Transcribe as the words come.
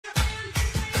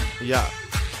Yeah,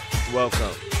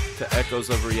 welcome to Echoes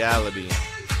of Reality,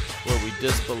 where we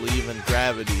disbelieve in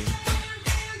gravity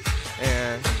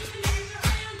and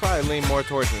probably lean more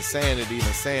towards insanity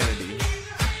than sanity.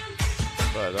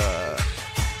 But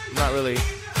I'm not really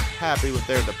happy with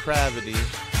their depravity,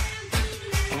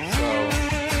 so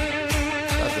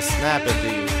about to snap at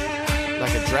thee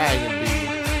like a dragon bee.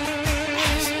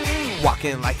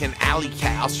 Walking like an alley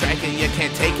cat, I'll strike it, you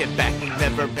can't take it back.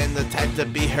 Never been the type to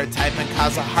be her type and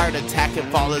cause a heart attack.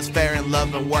 If all is fair in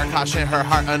love and war, caution her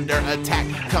heart under attack.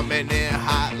 Coming in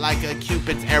hot like a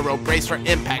Cupid's arrow, brace for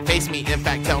impact. Face me, in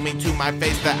fact, tell me to my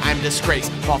face that I'm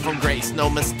disgraced. Fall from grace,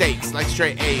 no mistakes, like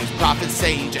straight A's. Prophet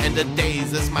sage, end of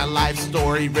days, it's my life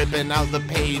story, ripping out the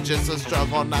page. It's a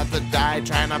struggle not to die,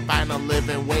 trying to find a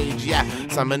living wage. Yeah,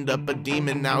 summoned up a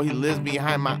demon, now he lives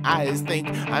behind my eyes. Think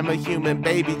I'm a human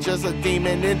baby, just a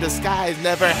demon in disguise.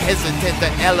 Never hesitant,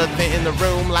 the elephant in the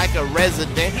room like a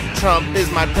resident. Trump is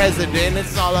my president,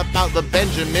 it's all about the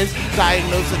Benjamins.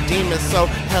 Diagnose a demon, so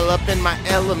hell up in my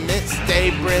element.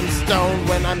 Stay brimstone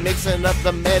when I'm mixing up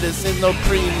the medicine. No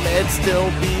pre-med, still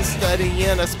be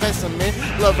studying a specimen.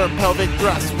 Love her pelvic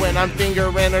thrust when I'm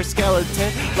fingering her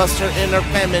skeleton. Lust her inner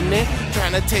feminine,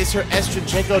 trying to taste her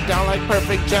estrogen. Go down like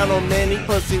perfect gentleman, eat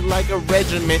pussy like a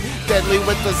regiment. Deadly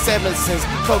with the seven sins,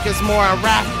 focus more on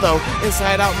rap though.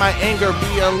 Inside out my anger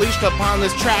be unleashed upon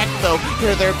this track though.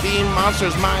 Here there be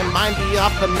monsters, my mind be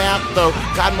off the map though.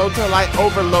 God mode till I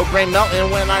overload, brain melting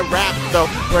when I rap though.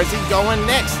 Where's he going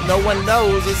next? No one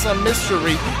knows, it's a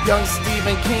mystery. Young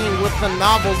Stephen King with the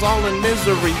novels all in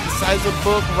misery. Besides a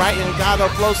book writing, got a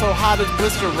flow so hot it's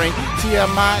blistering.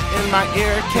 TMI in my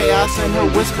ear, chaos in her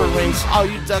whisperings. All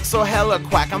you ducks so hella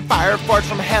quack, I'm fire forged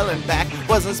from hell and back.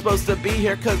 Wasn't supposed to be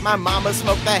here cause my mama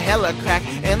smoked that hella crack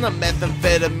and the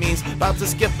methamphetamines. About to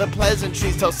skip the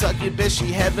pleasantries, tell succubus she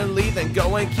heavenly, then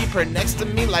go and keep her next to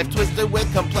me. Life twisted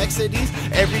with complexities,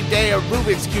 every day a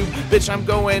Rubik's Cube. Bitch, I'm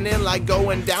going in like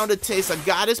going down to taste a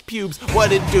goddess pubes.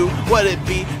 What it do, what it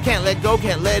be, can't let go,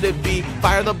 can't let it be.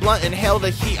 Fire the blunt, inhale the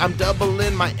heat, I'm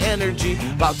doubling my energy.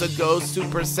 About to go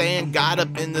Super Saiyan, God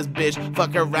up in this bitch.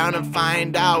 Fuck around and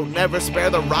find out, never spare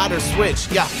the rod or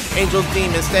switch. Yeah, angels,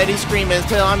 demons, steady screaming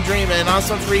till I'm dreaming on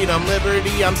some freedom,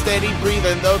 liberty, I'm steady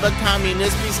breathing. Though the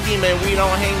communists be scheming, we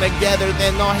don't hang together,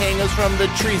 then they'll hang us from the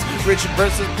trees. Rich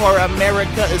versus poor,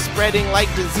 America is spreading like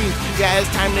disease. Yeah, it's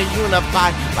time to unify,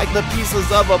 like the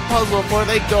pieces of a puzzle. Before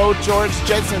they go, George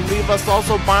Jetson, leave us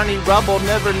also Barney Rubble.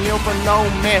 Never kneel for no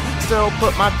man, still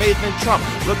put my faith in Trump.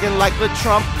 Looking like the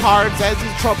Trump cards as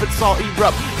these trumpets all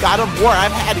erupt. God of war,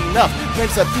 I've had enough.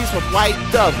 Prince of peace with white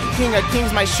dove. King of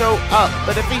kings might show up,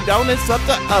 but if he don't, it's up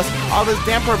to us. All this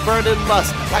damn perverted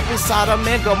lust, like we Sodom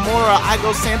and Gomorrah. I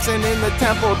go Samson in the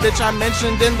temple, bitch, I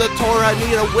mentioned in the Torah.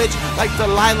 Need a witch like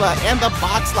Delilah and the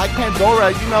box like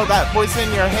Pandora. You know that voice in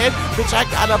your head? Bitch, I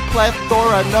got a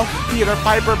plethora. No Peter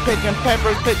Piper picking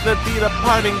peppers, pick the beat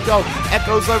apart and go.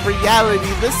 Echoes of reality,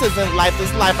 this isn't life,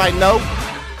 this life I know.